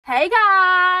Hey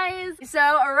guys! So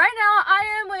right now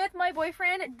I am with my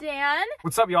boyfriend, Dan.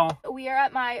 What's up, y'all? We are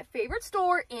at my favorite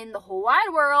store in the whole wide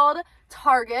world,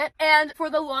 Target. And for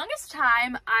the longest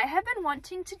time, I have been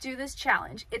wanting to do this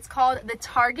challenge. It's called the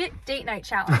Target Date Night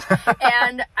Challenge.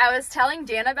 And I was telling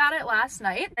Dan about it last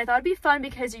night. I thought it'd be fun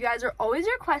because you guys are always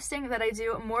requesting that I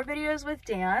do more videos with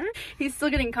Dan. He's still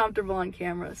getting comfortable on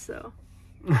camera, so.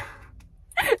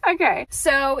 Okay,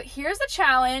 so here's the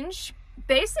challenge.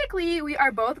 Basically, we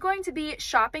are both going to be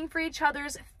shopping for each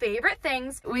other's favorite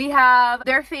things. We have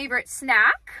their favorite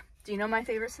snack. Do you know my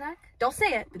favorite snack? Don't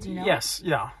say it, but do you know? Yes,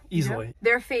 yeah, easily. You know?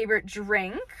 Their favorite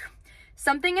drink,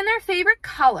 something in their favorite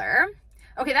color.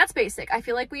 Okay, that's basic. I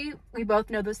feel like we both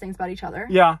know those things about each other.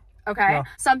 Yeah. Okay. Yeah.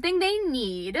 Something they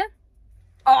need.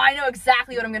 Oh, I know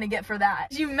exactly what I'm gonna get for that.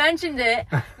 You mentioned it.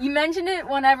 You mentioned it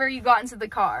whenever you got into the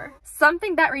car.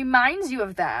 Something that reminds you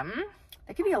of them.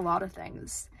 That could be a lot of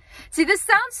things. See, this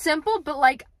sounds simple, but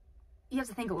like, you have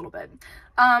to think a little bit.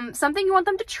 Something you want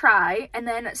them to try, and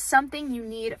then something you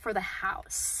need for the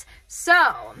house.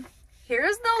 So,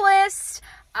 here's the list.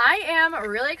 I am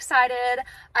really excited.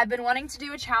 I've been wanting to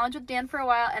do a challenge with Dan for a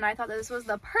while, and I thought that this was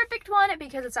the perfect one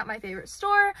because it's at my favorite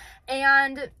store,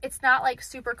 and it's not like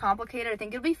super complicated. I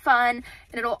think it'll be fun,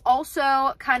 and it'll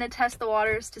also kind of test the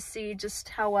waters to see just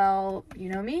how well you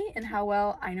know me and how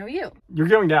well I know you. You're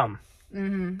going down.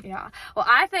 Yeah. Well,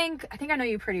 I think I know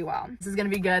you pretty well. This is gonna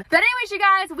be good. But anyways, you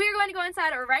guys, we're going to go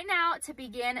inside right now to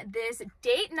begin this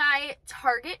date night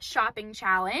Target shopping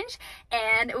challenge,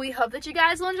 and we hope that you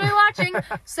guys will enjoy watching.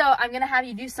 So I'm gonna have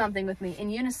you do something with me in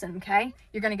unison, okay?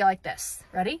 You're gonna go like this.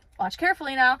 Ready? Watch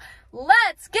carefully now.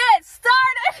 Let's get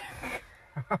started.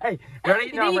 Hey, ready?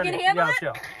 You think you can handle it?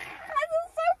 Go. This is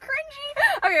so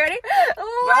cringy. Okay, ready?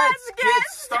 Let's get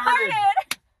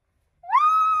started.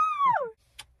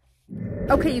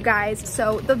 Okay, you guys,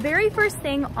 so the very first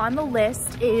thing on the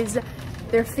list is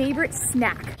their favorite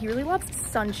snack. He really loves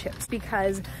Sun Chips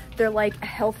because they're like a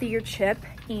healthier chip,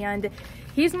 and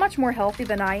he's much more healthy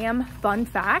than I am. Fun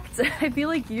fact, I feel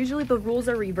like usually the rules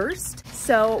are reversed.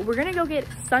 So we're gonna go get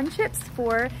Sun Chips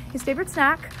for his favorite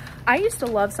snack. I used to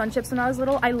love Sun Chips when I was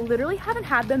little. I literally haven't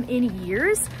had them in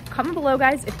years. Comment below,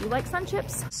 guys, if you like Sun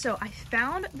Chips. So I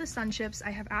found the Sun Chips.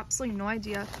 I have absolutely no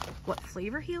idea what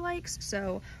flavor he likes.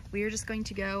 So we are just going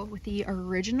to go with the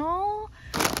original.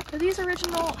 Are these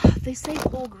original? They say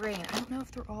whole grain. I don't know if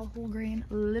they're all whole grain.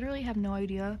 Literally have no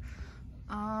idea.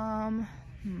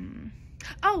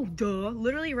 Oh, duh,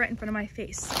 literally right in front of my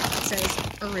face. It says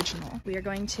original. We are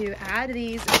going to add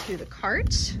these to the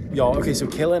cart. Y'all, okay, so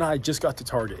Kayla and I just got to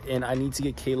Target, and I need to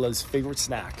get Kayla's favorite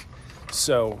snack.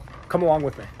 So come along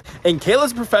with me. And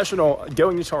Kayla's a professional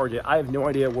going to Target. I have no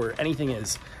idea where anything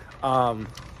is.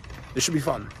 This should be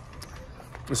fun.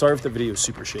 I'm sorry if the video is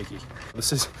super shaky.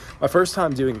 This is my first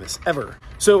time doing this ever.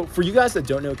 So for you guys that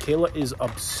don't know, Kayla is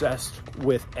obsessed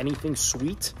with anything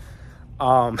sweet.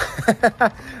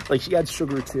 Like she adds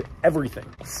sugar to everything.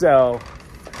 So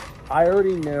I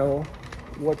already know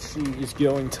what she is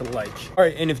going to like. All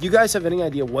right, and if you guys have any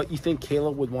idea what you think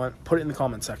Kayla would want, put it in the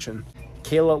comment section.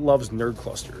 Kayla loves nerd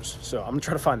clusters, so I'm gonna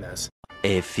try to find this.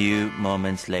 A few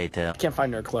moments later. Can't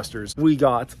find nerd clusters. We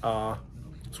got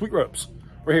sweet ropes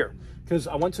right here because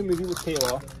I went to a movie with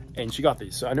Kayla and she got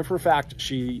these, so I know for a fact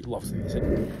she loves these.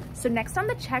 So next on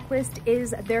the checklist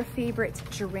is their favorite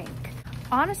drink.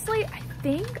 Honestly, I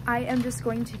think I am just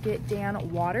going to get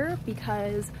Dan water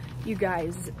because you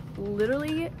guys,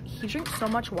 literally, he drinks so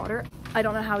much water. I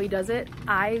don't know how he does it.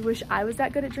 I wish I was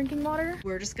that good at drinking water.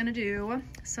 We're just gonna do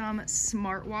some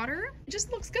Smart Water. It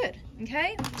just looks good,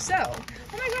 okay? So,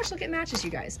 oh my gosh, look, it matches, you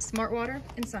guys. Smart Water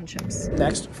and Sun Chips.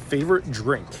 Next, favorite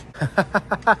drink.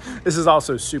 This is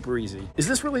also super easy. Is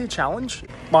this really a challenge?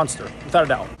 Monster, without a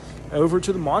doubt. Over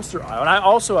to the Monster aisle. And I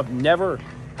also have never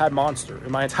had Monster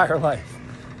in my entire life.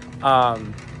 I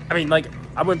mean, like,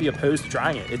 I wouldn't be opposed to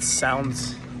trying it. It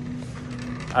sounds,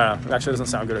 I don't know, it actually doesn't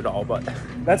sound good at all, but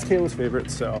that's Kayla's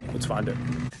favorite, so let's find it.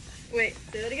 Wait,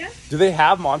 say that again? Do they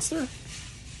have Monster?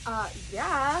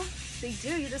 Yeah, they do.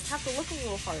 You just have to look a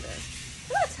little harder.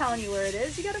 I'm not telling you where it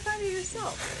is. You gotta find it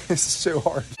yourself. This is so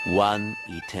hard. One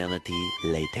eternity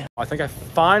later. I think I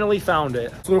finally found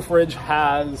it. This little fridge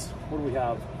has, what do we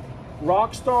have?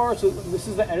 Rockstar, so this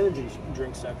is the energy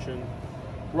drink section.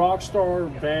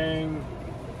 Rockstar, Bang,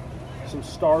 some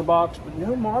Starbucks, but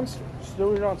no Monster.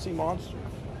 Still do not see Monster.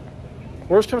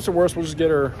 Worst comes to worst, we'll just get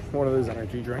her one of those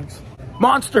energy drinks.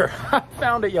 Monster! I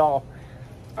found it, y'all.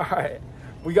 All right,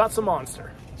 we got some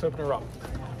Monster. Let's open her up.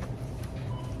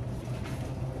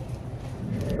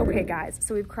 Okay guys,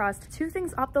 so we've crossed 2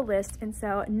 things off the list, and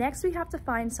so next we have to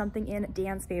find something in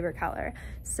Dan's favorite color.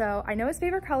 So I know his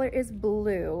favorite color is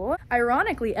blue.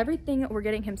 Ironically, everything we're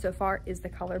getting him so far is the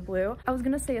color blue. I was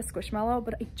gonna say a Squishmallow,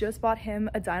 but I just bought him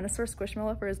a dinosaur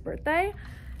Squishmallow for his birthday.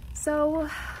 So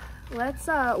let's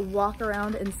walk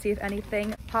around and see if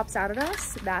anything pops out at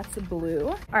us that's blue.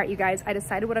 All right, you guys, I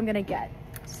decided what I'm gonna get.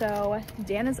 So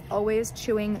Dan is always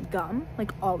chewing gum,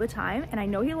 like all the time, and I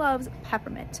know he loves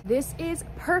peppermint. This is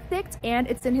perfect, and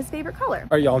it's in his favorite color.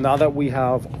 All right, y'all, now that we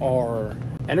have our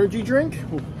energy drink,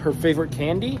 her favorite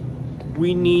candy,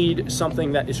 we need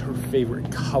something that is her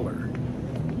favorite color.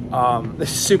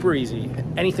 This is super easy.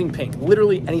 Anything pink,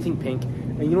 literally anything pink.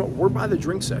 And you know what, we're by the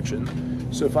drink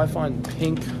section. So if I find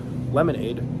pink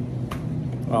lemonade,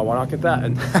 why not get that?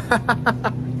 And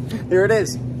here it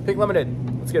is, pink lemonade.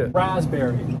 Let's get it.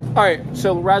 Raspberry. All right,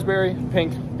 so raspberry,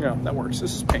 pink, you know, that works.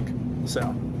 This is pink, so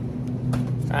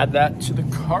add that to the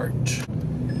cart.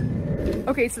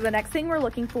 Okay, so the next thing we're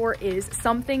looking for is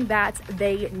something that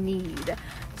they need.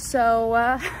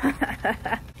 So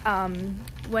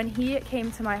when he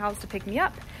came to my house to pick me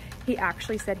up, he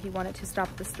actually said he wanted to stop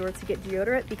at the store to get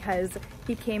deodorant because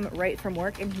he came right from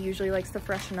work and he usually likes to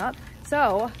freshen up.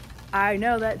 So I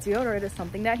know that deodorant is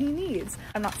something that he needs.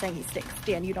 I'm not saying he stinks.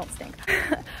 Dan, you don't stink.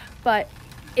 But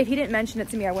if he didn't mention it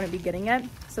to me, I wouldn't be getting it.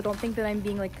 So don't think that I'm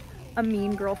being like a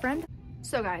mean girlfriend.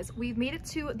 So guys, we've made it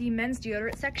to the men's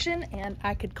deodorant section, and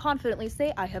I could confidently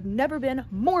say I have never been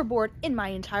more bored in my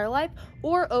entire life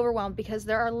or overwhelmed because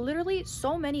there are literally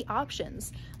so many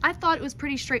options. I thought it was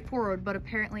pretty straightforward, but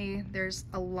apparently there's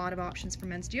a lot of options for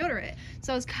men's deodorant.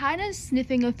 So I was kind of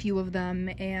sniffing a few of them,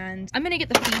 and I'm gonna get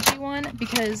the Fiji one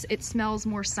because it smells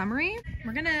more summery.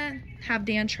 We're gonna have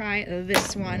Dan try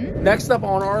this one. Next up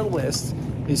on our list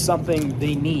is something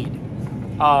they need.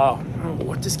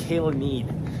 What does Kayla need?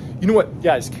 You know what,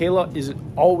 guys, Kayla is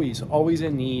always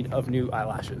in need of new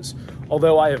eyelashes.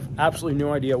 Although I have absolutely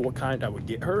no idea what kind I would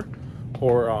get her,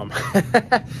 or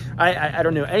I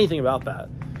don't know anything about that.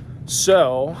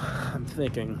 So I'm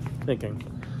thinking,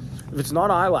 if it's not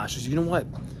eyelashes, you know what?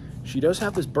 She does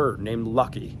have this bird named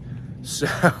Lucky.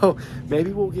 So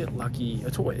maybe we'll get Lucky a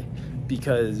toy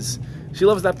because she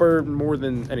loves that bird more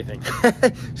than anything.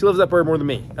 She loves that bird more than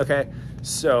me, okay?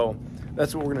 So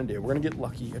that's what we're gonna do. We're gonna get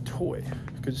Lucky a toy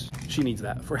because she needs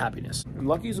that for happiness. And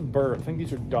Lucky's a bird. I think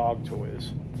these are dog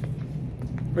toys.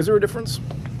 Is there a difference?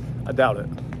 I doubt it.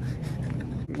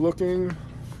 Looking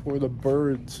for the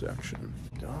bird section.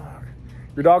 Dog.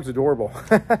 Your dog's adorable.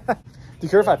 Do you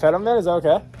care if I pet him then? Is that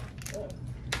okay?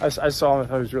 I saw him. I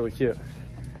thought he was really cute.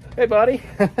 Hey, buddy.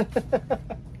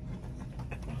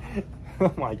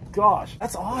 Oh my gosh.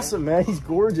 That's awesome, man. He's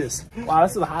gorgeous. Wow,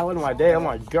 this is the highlight of my day. Oh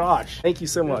my gosh. Thank you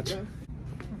so much.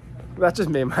 That just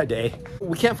made my day.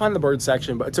 We can't find the bird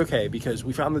section, but it's okay because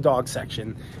we found the dog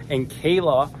section, and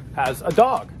Kayla has a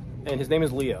dog, and his name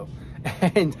is Leo.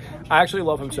 And I actually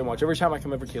love him so much. Every time I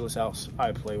come over to Kayla's house,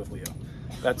 I play with Leo.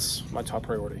 That's my top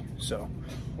priority. So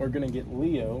we're gonna get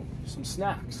Leo some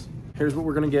snacks. Here's what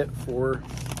we're gonna get for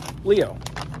Leo.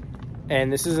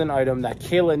 And this is an item that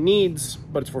Kayla needs,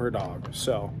 but it's for her dog.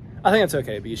 So I think that's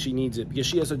okay because she needs it because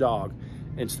she has a dog.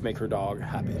 It's to make her dog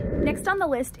happy. Next on the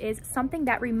list is something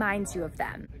that reminds you of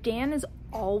them. Dan is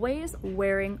always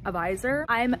wearing a visor.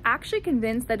 I'm actually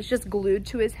convinced that it's just glued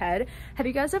to his head. Have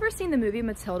you guys ever seen the movie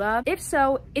Matilda? If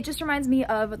so, it just reminds me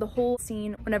of the whole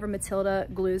scene whenever Matilda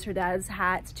glues her dad's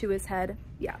hat to his head.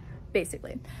 Yeah,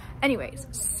 basically. Anyways,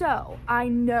 so I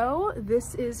know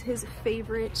this is his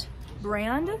favorite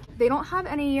brand. They don't have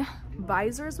any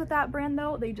visors with that brand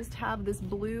though. They just have this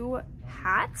blue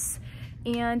hats.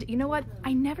 And you know what?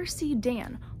 I never see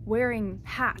Dan wearing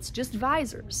hats, just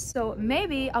visors. So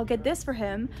maybe I'll get this for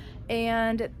him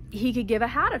and he could give a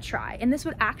hat a try. And this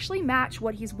would actually match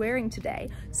what he's wearing today.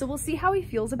 So we'll see how he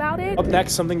feels about it. Up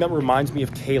next, something that reminds me of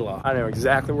Kayla. I know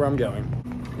exactly where I'm going.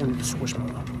 We're gonna get the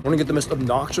Squishmallow. We're gonna get the most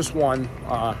obnoxious one.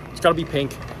 It's gotta be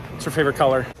pink. It's her favorite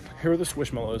color. Here are the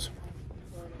Squishmallows.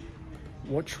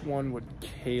 Which one would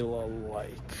Kayla like?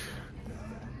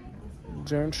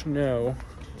 Don't know.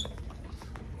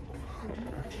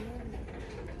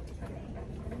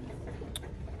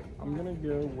 I'm gonna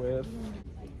go with,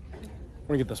 I'm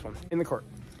gonna get this one in the cart.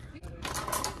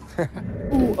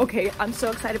 Ooh, okay, I'm so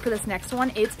excited for this next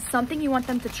one. It's something you want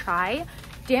them to try.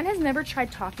 Dan has never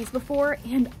tried Takis before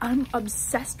and I'm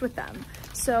obsessed with them.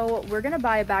 So we're gonna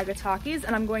buy a bag of Takis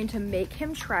and I'm going to make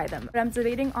him try them. But I'm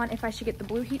debating on if I should get the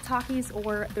Blue Heat Takis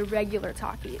or the regular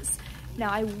Takis.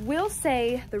 Now I will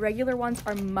say the regular ones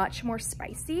are much more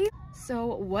spicy.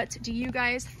 So what do you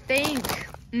guys think?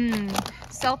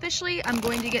 Selfishly, I'm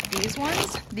going to get these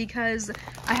ones because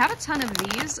I have a ton of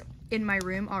these in my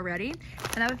room already,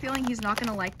 and I have a feeling he's not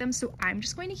gonna like them, so I'm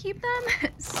just going to keep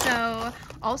them. So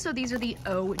also these are the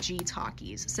OG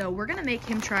Takis, so we're gonna make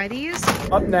him try these.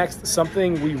 Up next,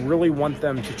 something we really want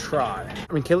them to try.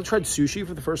 I mean, Kayla tried sushi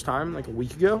for the first time like a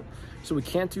week ago, so we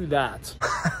can't do that.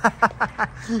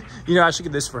 You know, I should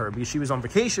get this for her because she was on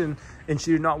vacation and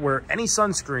she did not wear any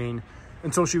sunscreen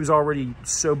until she was already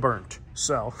so burnt.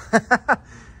 So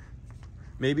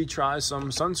maybe try some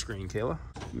sunscreen, Kayla.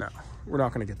 No, we're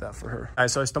not gonna get that for her. All right,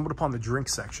 so I stumbled upon the drink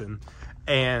section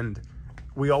and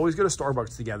we always go to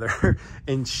Starbucks together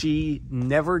and she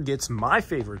never gets my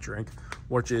favorite drink,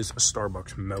 which is a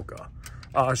Starbucks mocha.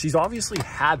 She's obviously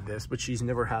had this, but she's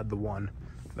never had the one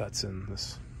that's in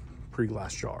this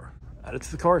pre-glass jar. Add it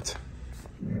to the cart.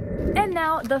 And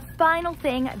now the final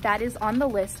thing that is on the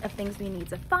list of things we need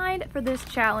to find for this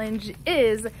challenge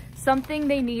is something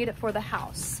they need for the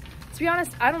house. To be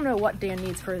honest, I don't know what Dan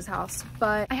needs for his house,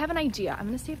 but I have an idea. I'm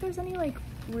gonna see if there's any like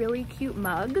really cute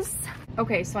mugs.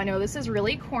 Okay, so I know this is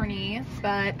really corny,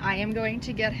 but I am going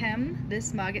to get him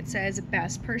this mug. It says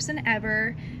best person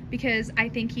ever because I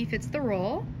think he fits the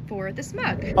role for this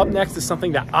mug. Up next is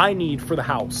something that I need for the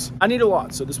house. I need a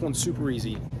lot, so this one's super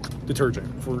easy.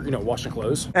 Detergent for, you know, washing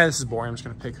clothes. And this is boring. I'm just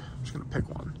gonna pick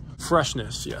one.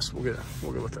 Freshness, yes, we'll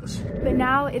go with this. But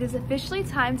now it is officially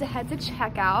time to head to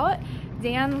checkout.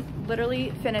 Dan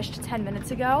literally finished 10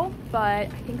 minutes ago, but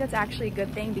I think that's actually a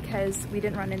good thing because we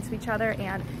didn't run into each other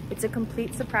and it's a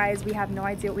complete surprise. We have no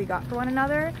idea what we got for one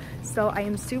another. So I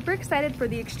am super excited for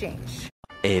the exchange.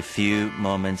 A few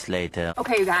moments later.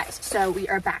 Okay, you guys, so we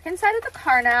are back inside of the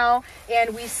car now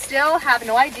and we still have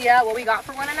no idea what we got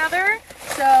for one another.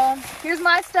 So here's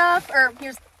my stuff, or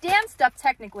here's Dan's stuff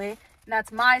technically, and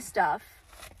that's my stuff,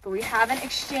 but we haven't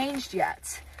exchanged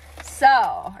yet. So,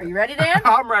 are you ready, Dan?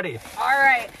 I'm ready. All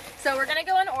right, so we're gonna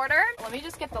go in order. Let me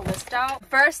just get the list out.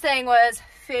 First thing was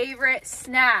favorite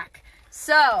snack.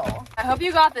 So, I hope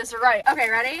you got this right. Okay,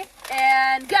 ready?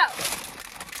 And go.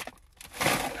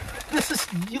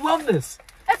 You love this.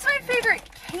 That's my favorite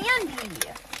candy.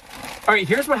 All right,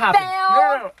 here's what happened.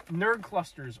 Fail. No. Nerd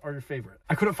clusters are your favorite.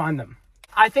 I couldn't find them.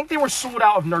 I think they were sold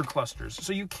out of nerd clusters,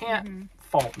 so you can't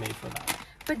fault me for that.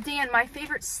 But Dan, my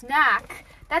favorite snack,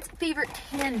 that's favorite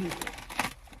candy.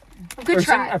 Well, good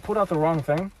try. I pulled out the wrong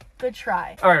thing. Good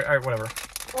try. All right, whatever.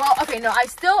 Well, okay, no, I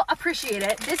still appreciate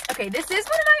it. This is one of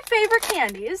my favorite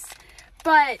candies,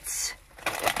 but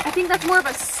I think that's more of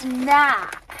a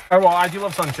snack. Oh, well, I do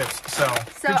love Sun Chips, so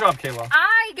good job, Kayla.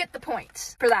 I get the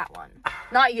point for that one,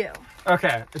 not you.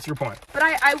 Okay, it's your point. But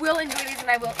I will enjoy these and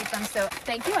I will eat them, so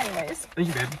thank you anyways. Thank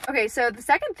you, babe. Okay, so the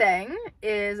second thing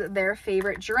is their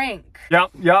favorite drink.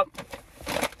 Yep.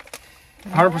 100%.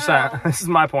 Wow. This is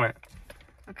my point.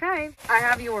 Okay, I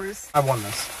have yours. I won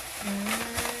this.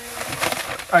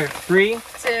 All right, 3,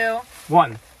 2,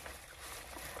 1. Okay,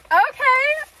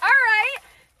 all right.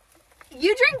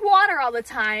 You drink water all the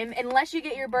time unless you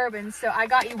get your bourbon, so I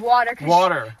got you water.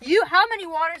 Water. How many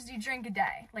waters do you drink a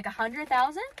day? Like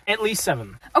 100,000? At least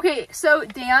 7. Okay, so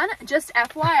Dan, just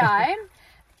FYI,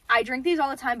 I drink these all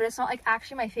the time, but it's not like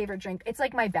actually my favorite drink. It's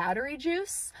like my battery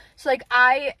juice. So like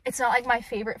it's not like my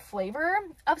favorite flavor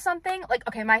of something. Like,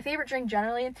 okay, my favorite drink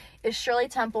generally is Shirley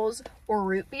Temple's or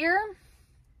root beer.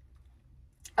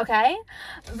 Okay,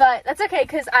 but that's okay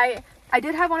because I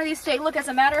did have one of these today. Look, as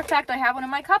a matter of fact, I have one in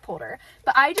my cup holder.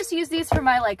 But I just use these for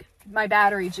my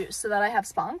battery juice so that I have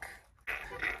spunk.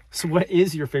 So what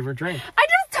is your favorite drink? I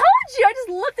just told you. I just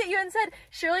looked at you and said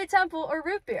Shirley Temple or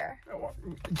root beer.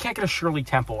 You can't get a Shirley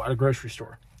Temple at a grocery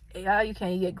store. Yeah, you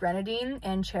can. You get grenadine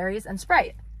and cherries and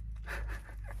Sprite.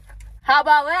 How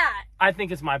about that? I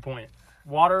think it's my point.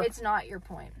 Water. It's not your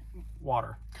point.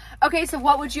 Water. Okay, so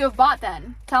what would you have bought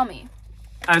then? Tell me.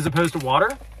 As opposed to water?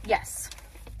 Yes.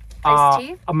 Iced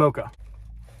tea? A mocha.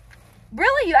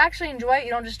 Really? You actually enjoy it?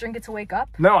 You don't just drink it to wake up?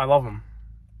 No, I love them.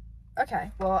 Okay,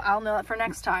 well, I'll know that for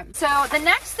next time. So the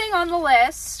next thing on the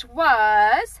list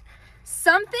was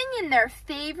something in their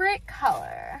favorite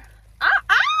color.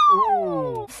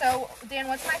 Ow! So, Dan,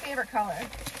 what's my favorite color?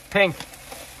 Pink.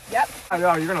 Yep. I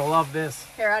know, you're going to love this.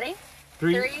 Okay, ready?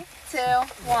 3, 3, 2,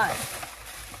 1.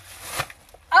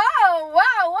 Oh,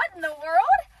 wow, what in the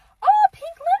world? Oh,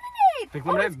 pink lemonade. Pink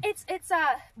lemonade? It's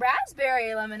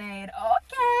raspberry lemonade.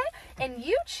 Okay. And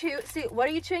you chew, see, what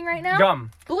are you chewing right now?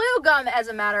 Gum. Blue gum, as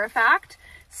a matter of fact.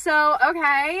 So,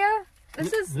 okay.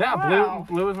 This is, yeah, wow.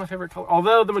 blue is my favorite color.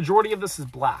 Although the majority of this is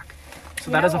black. So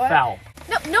You that know is a what? foul.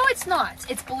 No, it's not.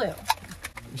 It's blue.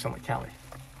 You sound like Callie.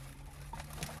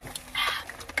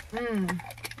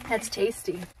 That's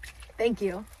tasty. Thank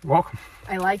you. You're welcome.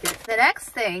 I like it. The next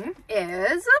thing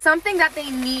is something that they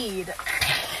need.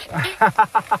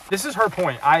 This is her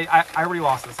point. I already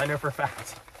lost this. I know for a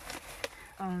fact.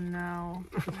 Oh no.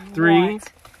 3,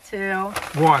 What? 2,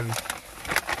 1.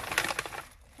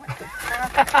 What the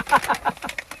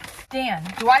fuck? Dan,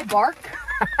 do I bark?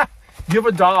 You have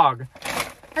a dog.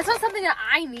 That's not something that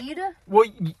I need. Well,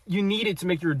 you need it to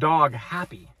make your dog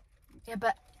happy. Yeah,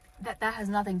 but that has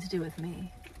nothing to do with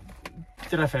me.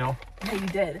 Did I fail? Yeah, you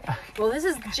did. Well, this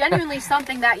is genuinely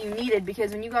something that you needed,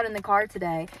 because when you got in the car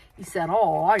today, you said,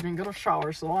 oh, I didn't get a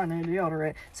shower, so I need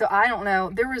deodorant. So I don't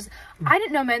know. I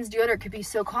didn't know men's deodorant could be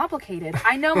so complicated.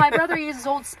 I know my brother uses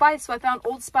Old Spice, so I found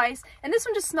Old Spice, and this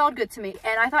one just smelled good to me.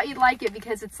 And I thought you'd like it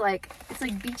because it's like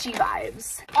beachy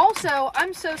vibes. Also,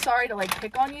 I'm so sorry to like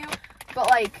pick on you, but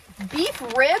like beef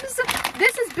ribs,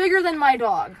 this is bigger than my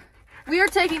dog. We are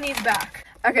taking these back.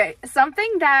 Okay,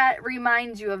 something that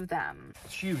reminds you of them.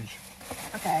 It's huge.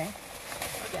 Okay,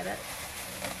 I get it.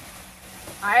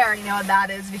 I already know what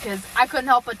that is because I couldn't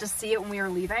help but to see it when we were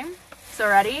leaving. So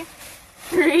ready?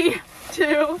 3, 2,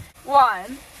 1.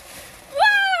 Whoa!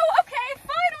 Okay,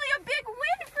 finally a big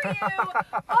win for you.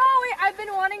 Oh wait, I've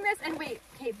been wanting this. And wait,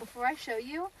 okay, before I show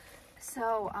you,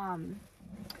 so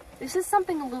this is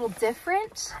something a little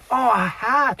different. Oh, a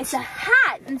hat. It's a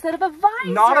hat instead of a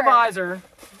visor. Not a visor.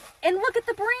 And look at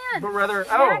the brand. But rather, it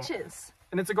oh. matches.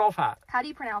 And it's a golf hat. How do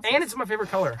you pronounce it? And it's my favorite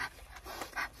color.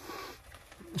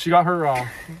 She got her,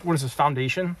 what is this,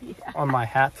 foundation on my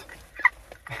hat.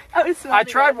 I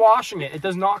tried washing it. It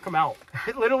does not come out.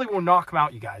 It literally will not come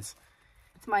out, you guys.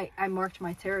 I marked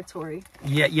my territory.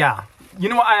 Yeah. You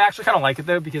know what? I actually kind of like it,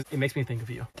 though, because it makes me think of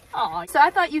you. Oh, so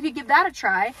I thought you could give that a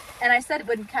try. And I said it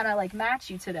would kind of like match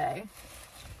you today.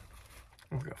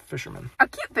 Like a fisherman. A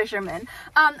cute fisherman.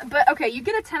 But okay, you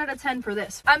get a 10 out of 10 for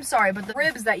this. I'm sorry, but the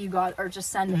ribs that you got are just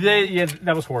sending. Yeah,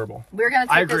 that was horrible. We're gonna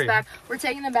take this back. We're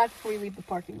taking them back before we leave the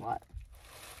parking lot.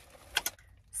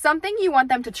 Something you want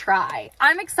them to try.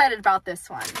 I'm excited about this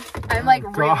one. I'm like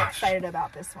really excited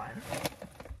about this one.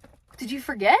 Did you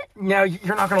forget? No,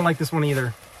 you're not gonna like this one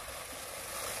either.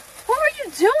 What were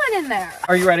you doing in there?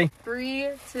 Are you ready?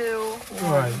 3, 2,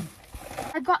 1.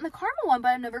 I've gotten the caramel one, but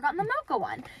I've never gotten the mocha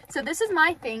one. So this is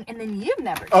my thing, and then you've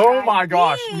never tried. Oh my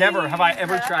gosh, never have I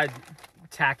ever tried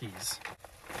Takis.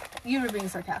 You were being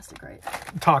sarcastic, right?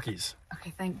 Takis.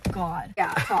 Okay, thank God.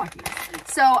 Yeah, Takis.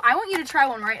 So I want you to try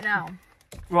one right now.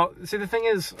 Well, see, the thing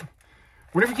is,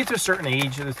 whenever you get to a certain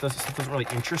age, this doesn't really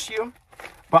interest you.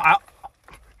 But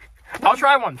I'll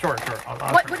try one. Sure.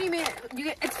 What do you mean?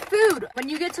 It's food. When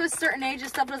you get to a certain age, this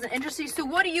stuff doesn't interest you. So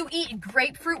what do you eat?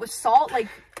 Grapefruit with salt? Like,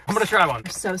 I'm gonna try one.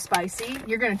 So spicy.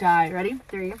 You're gonna die. Ready?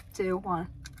 3, 2, 1.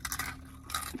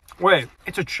 Wait,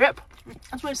 it's a chip.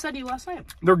 That's what I said to you last night.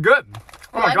 They're good.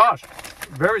 Oh my gosh.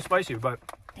 Very spicy, but...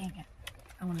 Dang it.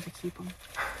 I wanted to keep them.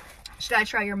 Should I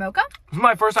try your mocha? This is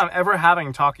my first time ever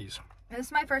having Takis. This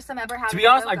is my first time ever having To be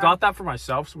honest, mocha. I got that for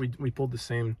myself, so we pulled the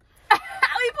same...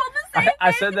 We pulled the same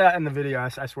I said that in the video,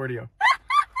 I swear to you.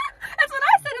 That's what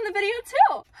I said in the video,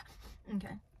 too.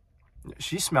 Okay.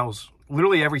 She smells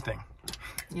literally everything.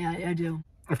 Yeah, I do.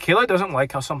 If Kayla doesn't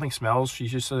like how something smells, she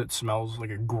just said it smells like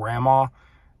a grandma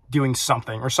doing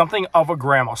something, or something of a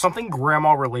grandma, something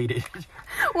grandma related.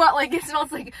 What, like it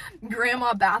smells like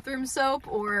grandma bathroom soap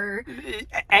or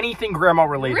anything grandma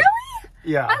related? Really?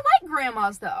 Yeah. I like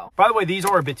grandmas though. By the way, these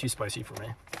are a bit too spicy for me.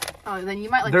 Oh, then you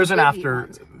might like. There's an after.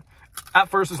 At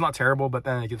first, it's not terrible, but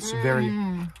then it gets very.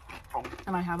 Can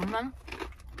I have them then?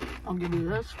 I'll give you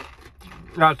this.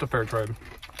 That's a fair trade.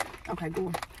 Okay,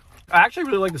 cool. I actually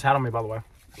really like this hat on me, by the way.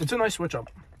 It's a nice switch up.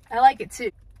 I like it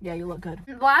too. Yeah, you look good.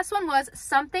 The last one was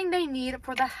something they need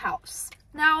for the house.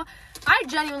 Now, I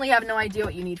genuinely have no idea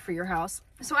what you need for your house.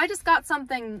 So I just got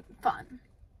something fun.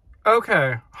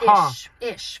 Okay. Huh.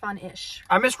 Fun-ish.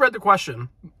 I misread the question,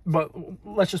 but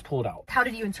let's just pull it out. How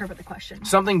did you interpret the question?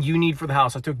 Something you need for the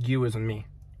house. I took you as in me.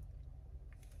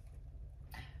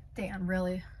 Dan,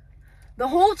 really? The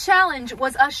whole challenge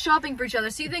was us shopping for each other.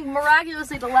 So you think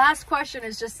miraculously the last question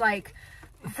is just like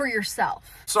for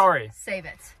yourself. Sorry. Save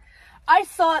it. I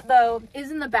saw it though,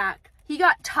 is in the back. He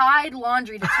got Tide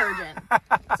laundry detergent.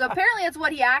 So apparently that's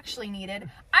what he actually needed.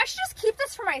 I should just keep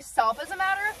this for myself as a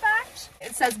matter of fact.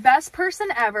 It says best person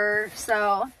ever,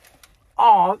 so.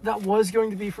 Oh, that was going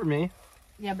to be for me.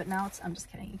 Yeah, but now it's, I'm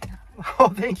just kidding. You can have it. Oh,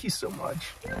 thank you so much.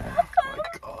 You're welcome.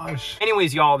 Oh my gosh.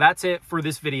 Anyways, y'all, that's it for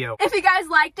this video. If you guys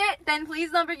liked it, then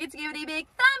please don't forget to give it a big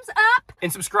thumbs up.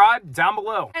 And subscribe down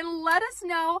below. And let us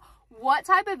know what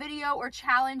type of video or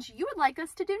challenge you would like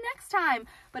us to do next time.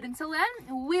 But until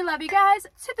then, we love you guys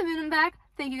to the moon and back.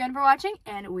 Thank you again for watching,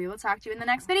 and we will talk to you in the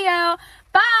next video.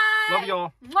 Bye! Love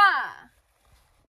y'all. Mwah!